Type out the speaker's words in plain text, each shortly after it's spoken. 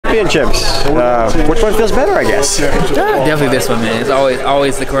championships. Which one feels better, I guess? Definitely this one, man. It's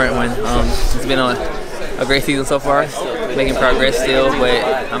always the current one. It's been a great season so far, making progress still, but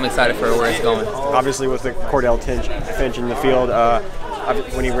I'm excited for where it's going. Obviously, with the Cordell Finch in the field,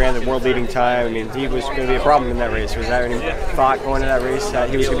 when he ran the world-leading time, I mean, he was going to be a problem in that race. Was there any thought going to that race that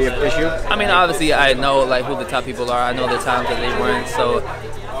he was going to be an issue? I mean, obviously, I know like who the top people are. I know the times that they run, so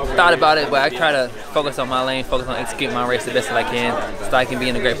thought about it, but I try to focus on my lane, focus on executing my race the best that I can, so I can be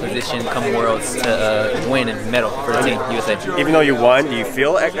in a great position come Worlds to win and medal for the team, USA. Even though you won, do you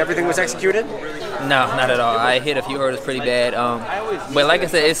feel everything was executed? No, not at all. I hit a few hurdles pretty bad, but like I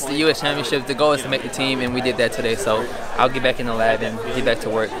said, it's the U.S. Championship. The goal is to make the team, and we did that today. So I'll get back in the lab and get back to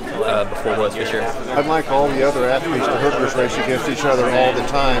work before Worlds for sure. Unlike all the other athletes, the hurdlers race against each other all the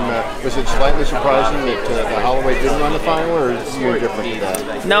time. Was it slightly surprising that Holloway didn't run the final, or is you different to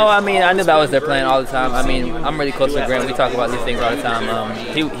that? No, I mean, I knew that was their plan all the time. I mean, I'm really close with Grant. We talk about these things all the time.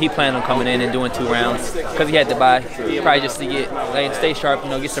 He planned on coming in and doing 2 rounds because he had to buy, probably just to get stay sharp,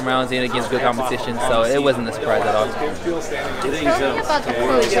 get some rounds in against good competition. So it wasn't a surprise at all. Tell me about the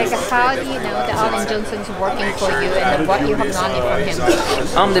coach. Like, how do you know that Alan Johnson's working for you and what you have learned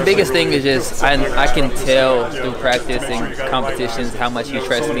from him? The biggest thing is just I can tell through practice and competitions how much he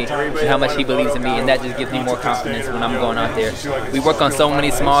trusts me and how much he believes in me, and that just gives me more confidence when I'm going out there. We work on so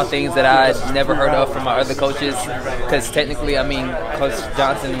many small things that I'd never heard of from my other coaches, because technically, I mean, Coach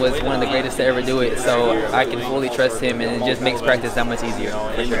Johnson was one of the greatest to ever do it, so I can fully trust him, and it just makes practice that much easier.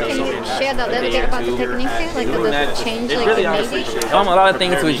 For sure. Can you share that little bit about the technique, like the change, like you made it? A lot of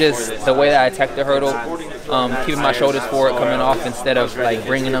things was just the way that I attacked the hurdle, keeping my shoulders forward, coming off instead of like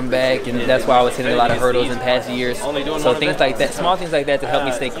bringing them back, and that's why I was hitting a lot of hurdles in past years. So things like that, small things like that, to help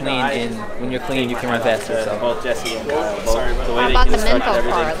me stay clean, and when you're clean, you can run faster. So. How about the mental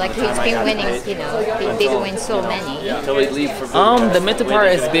part? Like, he's been winning, he did win so many. The mental part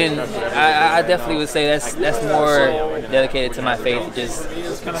has been, I definitely would say that's more dedicated to my faith, just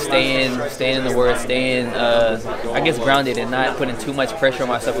staying in the Word, staying, I guess, grounded and not putting too much pressure on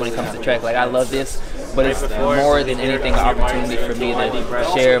myself when it comes to track. Like, I love this, but it's more than anything an opportunity for me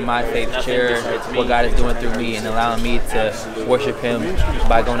to share my faith, share what God is doing through me, and allowing me to worship Him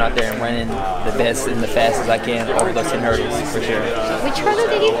by going out there and running the best and the fastest I can over those 10 hurdles, for sure. Which hurdle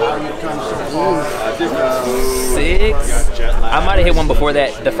did you hit? 6. I might have hit one before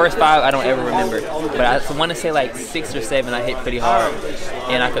that. The first 5 I don't ever remember, but I want to say like 6 or 7 I hit pretty hard,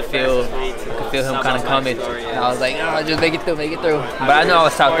 and I could feel him kind of coming, and I was like, oh, just make it through. But I know I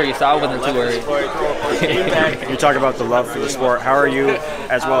was top 3, so I wasn't too worried. You talk about the love for the sport. How are you,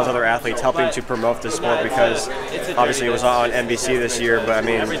 as well as other athletes, helping to promote the sport? Because obviously it was on NBC this year, but I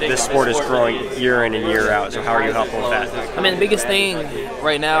mean, this sport is growing year in and year out. So how are you helping with that? I mean, the biggest thing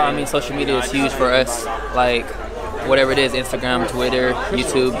right now, I mean, social media is huge for us. Like, whatever it is, Instagram, Twitter,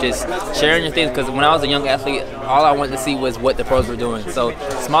 YouTube, just sharing your things, because when I was a young athlete, all I wanted to see was what the pros were doing. So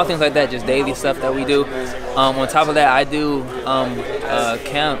small things like that, just daily stuff that we do. On top of that, I do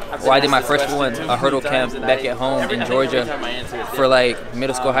camp. Well, I did my first one, a hurdle camp back at home in Georgia for like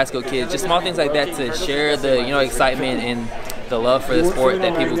middle school, high school kids. Just small things like that to share the excitement and the love for the sport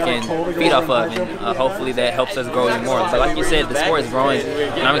that people can feed off of, and hopefully that helps us grow even more. But like you said, the sport is growing,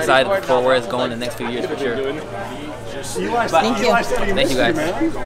 and I'm excited for where it's going in the next few years for sure. Thank you. Thank you guys.